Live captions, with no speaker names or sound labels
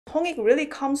Hongik really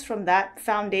comes from that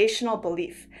foundational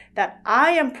belief that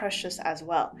I am precious as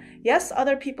well. Yes,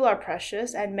 other people are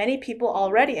precious, and many people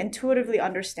already intuitively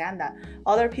understand that.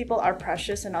 Other people are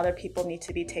precious and other people need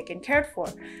to be taken care for.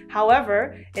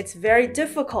 However, it's very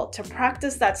difficult to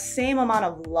practice that same amount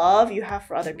of love you have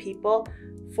for other people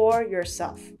for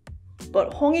yourself.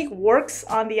 But Hongik works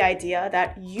on the idea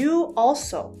that you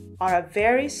also are a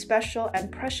very special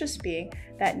and precious being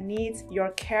that needs your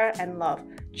care and love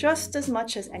just as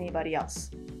much as anybody else.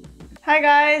 Hi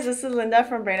guys, this is Linda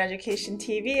from Brain Education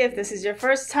TV. If this is your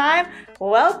first time,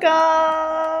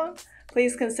 welcome!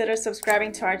 Please consider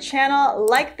subscribing to our channel,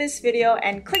 like this video,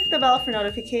 and click the bell for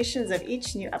notifications of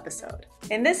each new episode.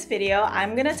 In this video,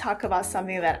 I'm going to talk about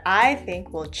something that I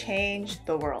think will change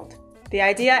the world. The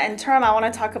idea and term I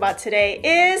want to talk about today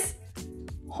is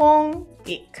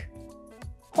Hongik.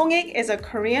 Hongik is a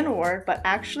Korean word, but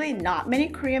actually not many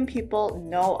Korean people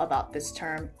know about this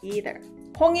term either.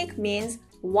 Hongik means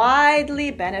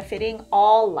widely benefiting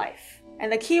all life. And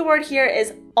the key word here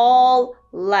is all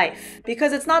life,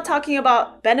 because it's not talking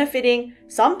about benefiting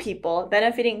some people,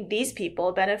 benefiting these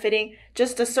people, benefiting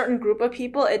just a certain group of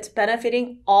people. It's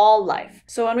benefiting all life.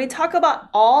 So when we talk about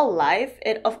all life,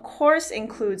 it of course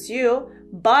includes you,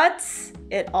 but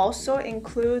it also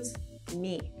includes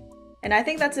me. And I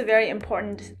think that's a very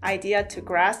important idea to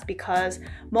grasp, because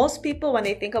most people, when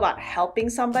they think about helping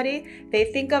somebody, they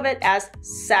think of it as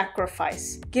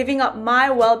sacrifice, giving up my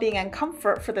well-being and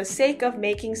comfort for the sake of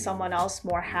making someone else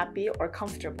more happy or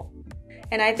comfortable.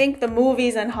 And I think the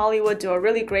movies and Hollywood do a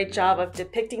really great job of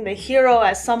depicting the hero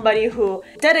as somebody who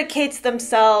dedicates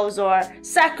themselves or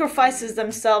sacrifices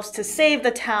themselves to save the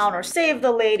town or save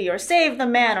the lady or save the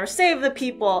man or save the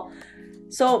people.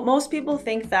 So most people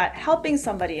think that helping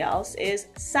somebody else is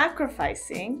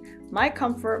sacrificing my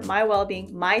comfort, my well-being,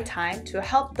 my time to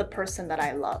help the person that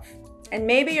I love. And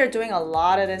maybe you're doing a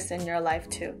lot of this in your life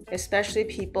too, especially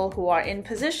people who are in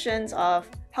positions of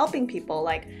helping people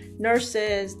like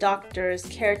nurses, doctors,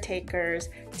 caretakers,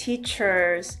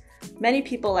 teachers, many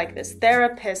people like this,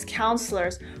 therapists,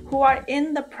 counselors who are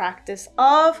in the practice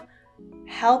of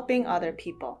helping other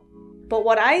people. But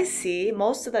what I see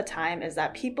most of the time is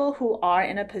that people who are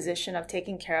in a position of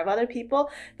taking care of other people,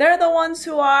 they're the ones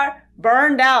who are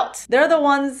burned out. They're the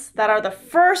ones that are the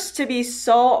first to be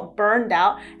so burned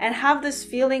out and have this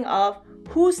feeling of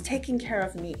who's taking care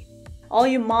of me. All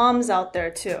you moms out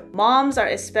there too. Moms are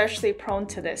especially prone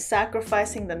to this,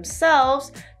 sacrificing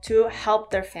themselves to help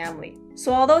their family.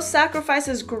 So although sacrifice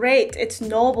is great, it's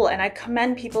noble, and I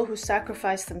commend people who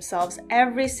sacrifice themselves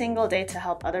every single day to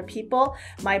help other people,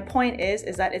 my point is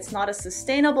that it's not a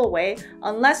sustainable way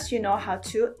unless you know how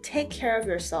to take care of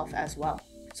yourself as well.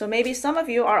 So maybe some of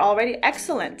you are already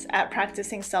excellent at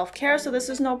practicing self-care, so this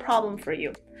is no problem for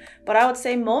you. But I would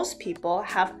say most people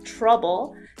have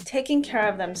trouble taking care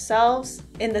of themselves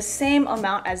in the same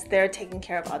amount as they're taking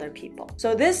care of other people.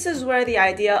 So this is where the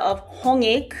idea of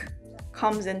Hongik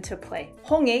comes into play.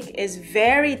 Hongik is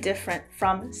very different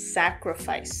from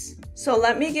sacrifice. So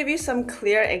let me give you some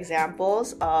clear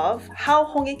examples of how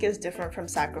Hongik is different from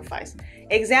sacrifice.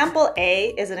 Example A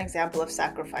is an example of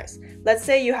sacrifice. Let's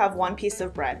say you have one piece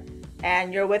of bread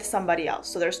and you're with somebody else.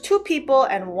 So there's two people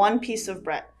and one piece of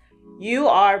bread. You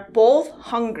are both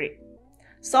hungry.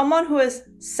 Someone who is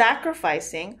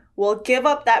sacrificing will give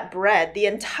up that bread, the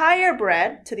entire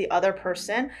bread, to the other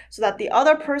person so that the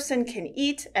other person can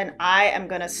eat and I am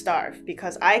going to starve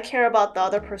because I care about the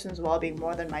other person's well-being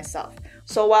more than myself.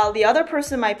 So while the other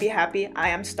person might be happy, I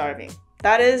am starving.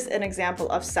 That is an example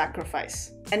of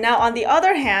sacrifice. And now on the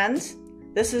other hand,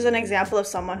 this is an example of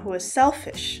someone who is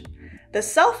selfish. The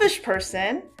selfish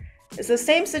person is the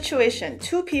same situation.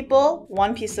 Two people,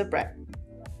 one piece of bread.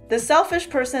 The selfish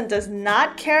person does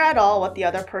not care at all what the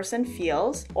other person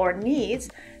feels or needs.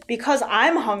 Because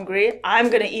I'm hungry, I'm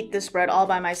going to eat this bread all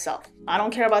by myself. I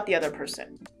don't care about the other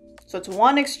person. So it's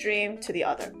one extreme to the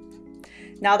other.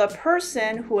 Now the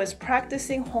person who is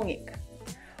practicing Hongik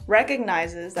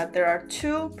recognizes that there are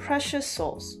two precious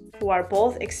souls who are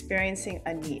both experiencing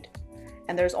a need.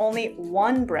 And there's only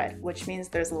one bread, which means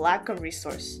there's lack of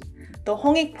resource. The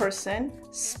Hongik person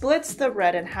splits the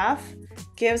bread in half,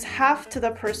 gives half to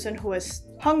the person who is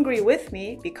hungry with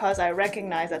me because I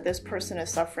recognize that this person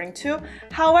is suffering too.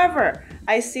 However,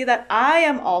 I see that I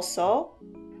am also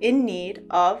in need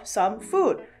of some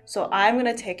food. So I'm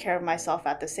going to take care of myself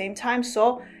at the same time.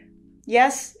 So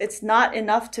yes, it's not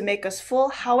enough to make us full.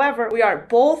 However, we are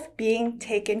both being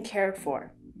taken care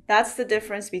for. That's the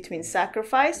difference between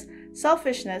sacrifice,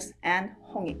 selfishness, and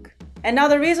Hongik. And now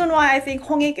the reason why I think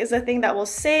Hongik is a thing that will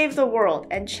save the world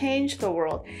and change the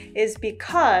world is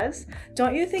because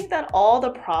don't you think that all the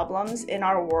problems in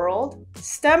our world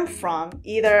stem from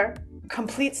either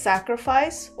complete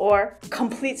sacrifice or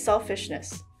complete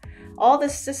selfishness? All the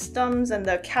systems and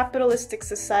the capitalistic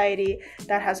society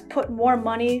that has put more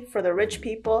money for the rich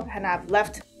people and have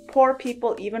left poor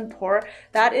people even poorer,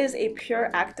 that is a pure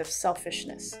act of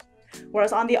selfishness.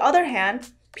 Whereas on the other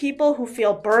hand, people who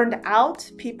feel burned out,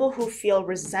 people who feel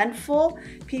resentful,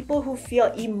 people who feel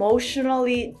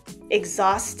emotionally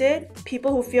exhausted,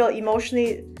 people who feel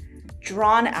emotionally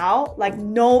drawn out, like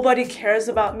nobody cares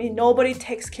about me, nobody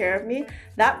takes care of me,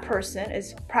 that person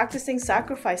is practicing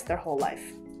sacrifice their whole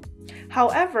life.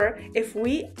 However, if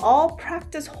we all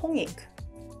practice Hongik,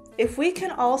 if we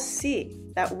can all see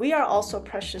that we are also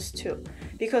precious too,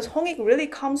 because Hongik really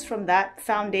comes from that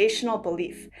foundational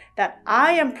belief that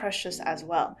I am precious as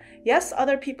well. Yes,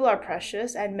 other people are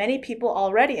precious, and many people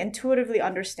already intuitively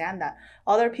understand that.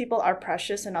 Other people are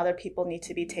precious and other people need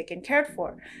to be taken care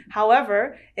for.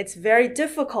 However, it's very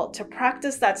difficult to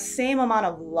practice that same amount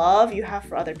of love you have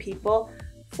for other people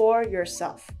for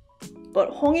yourself. But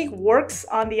Hongik works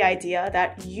on the idea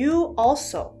that you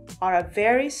also are a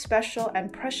very special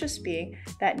and precious being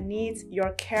that needs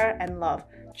your care and love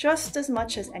just as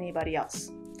much as anybody else.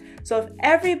 So if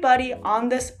everybody on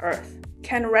this earth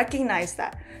can recognize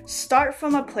that, start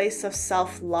from a place of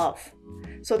self-love,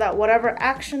 so that whatever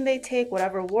action they take,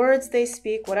 whatever words they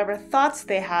speak, whatever thoughts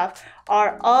they have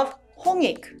are of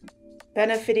Hongik,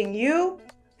 benefiting you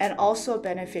and also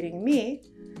benefiting me,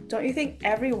 don't you think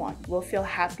everyone will feel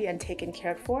happy and taken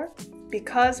care for?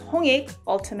 Because Hongik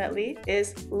ultimately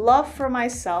is love for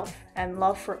myself and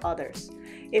love for others.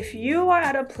 If you are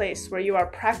at a place where you are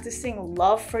practicing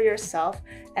love for yourself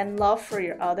and love for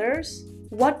your others,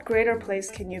 what greater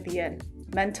place can you be in?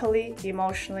 Mentally,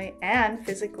 emotionally, and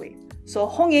physically. So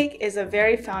Hongik is a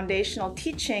very foundational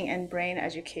teaching in brain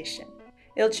education.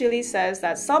 Ilchili says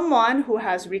that someone who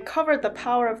has recovered the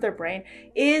power of their brain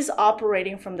is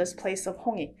operating from this place of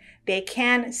Hongik. They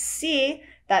can see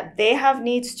that they have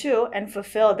needs too and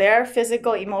fulfill their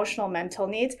physical, emotional, mental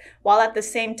needs, while at the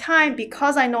same time,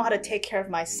 because I know how to take care of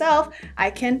myself,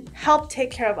 I can help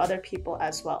take care of other people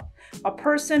as well. A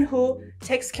person who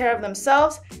takes care of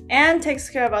themselves and takes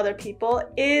care of other people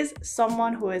is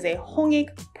someone who is a Hongik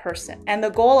person. And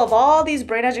the goal of all these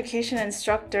brain education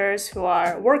instructors who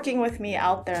are working with me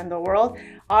out there in the world,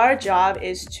 our job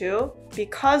is to,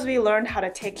 because we learned how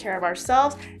to take care of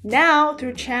ourselves, now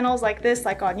through channels like this,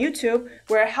 like on YouTube,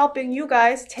 we're helping you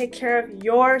guys take care of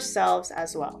yourselves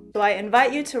as well. So I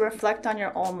invite you to reflect on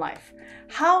your own life.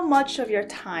 How much of your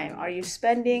time are you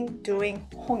spending doing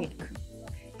Hongik?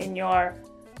 In your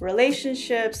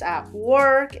relationships, at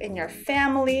work, in your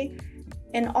family,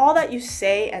 in all that you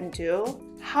say and do,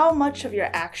 how much of your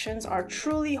actions are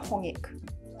truly Hongik?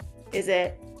 Is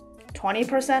it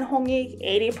 20% Hongik,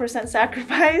 80%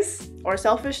 sacrifice or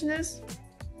selfishness?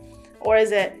 Or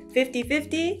is it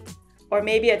 50-50? Or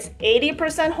maybe it's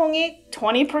 80% Hongik,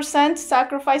 20%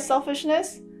 sacrifice,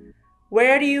 selfishness?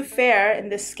 Where do you fare in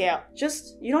this scale?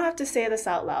 You don't have to say this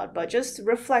out loud, but just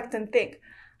reflect and think.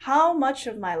 How much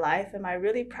of my life am I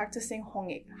really practicing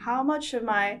Hongik? How much am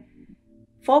I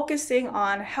focusing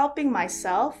on helping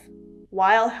myself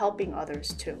while helping others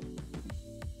too?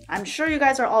 I'm sure you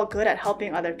guys are all good at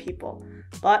helping other people,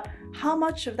 but how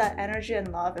much of that energy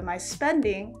and love am I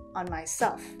spending on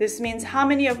myself? This means how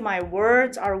many of my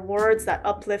words are words that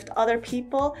uplift other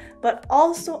people, but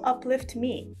also uplift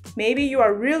me. Maybe you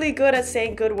are really good at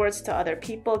saying good words to other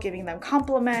people, giving them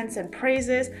compliments and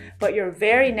praises, but you're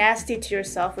very nasty to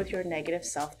yourself with your negative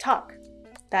self-talk.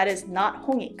 That is not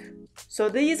Hongik. So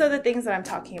these are the things that I'm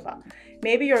talking about.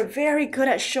 Maybe you're very good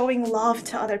at showing love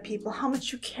to other people, how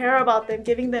much you care about them,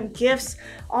 giving them gifts,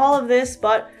 all of this,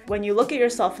 but when you look at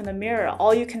yourself in the mirror,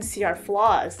 all you can see are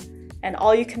flaws. And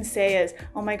all you can say is,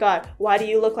 oh my God, why do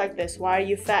you look like this? Why are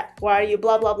you fat? Why are you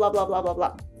blah, blah, blah, blah, blah, blah,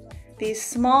 blah. These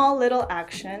small little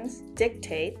actions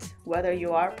dictate whether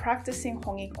you are practicing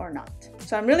Hongik or not.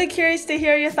 So I'm really curious to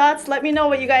hear your thoughts. Let me know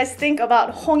what you guys think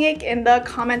about Hongik in the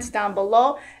comments down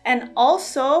below. And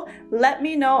also let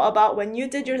me know about when you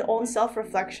did your own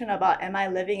self-reflection about am I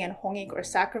living in Hongik or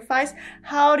sacrifice?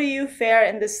 How do you fare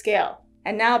in this scale?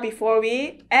 And now before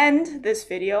we end this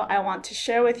video, I want to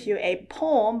share with you a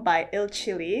poem by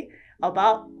Ilchili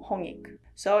about Hongik.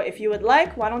 So if you would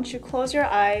like, why don't you close your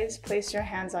eyes, place your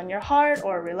hands on your heart,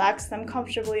 or relax them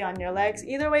comfortably on your legs.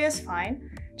 Either way is fine.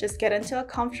 Just get into a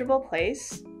comfortable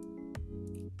place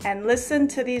and listen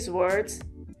to these words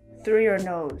through your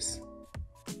nose.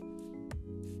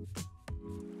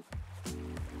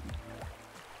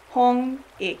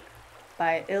 Hongik,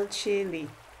 by Ilchi Lee.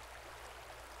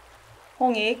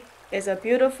 Hongik is a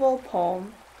beautiful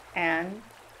poem and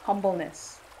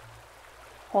humbleness.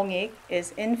 Hongik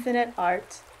is infinite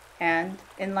art and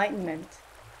enlightenment.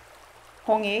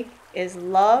 Hongik is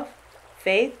love,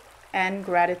 faith, and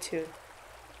gratitude.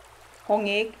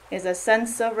 Hongik is a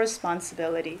sense of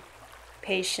responsibility,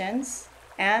 patience,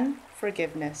 and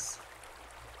forgiveness.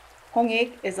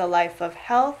 Hongik is a life of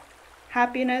health,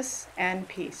 happiness, and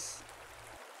peace.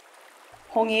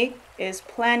 Hongik is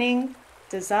planning,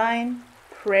 design,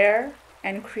 prayer,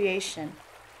 and creation,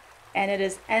 and it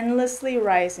is endlessly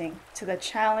rising to the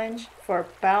challenge for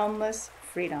boundless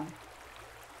freedom.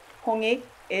 Hongik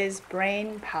is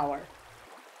brain power.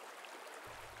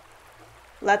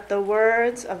 Let the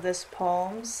words of this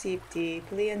poem seep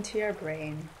deeply into your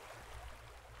brain.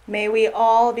 May we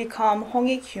all become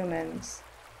Hongik humans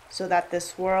so that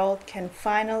this world can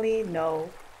finally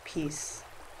know peace.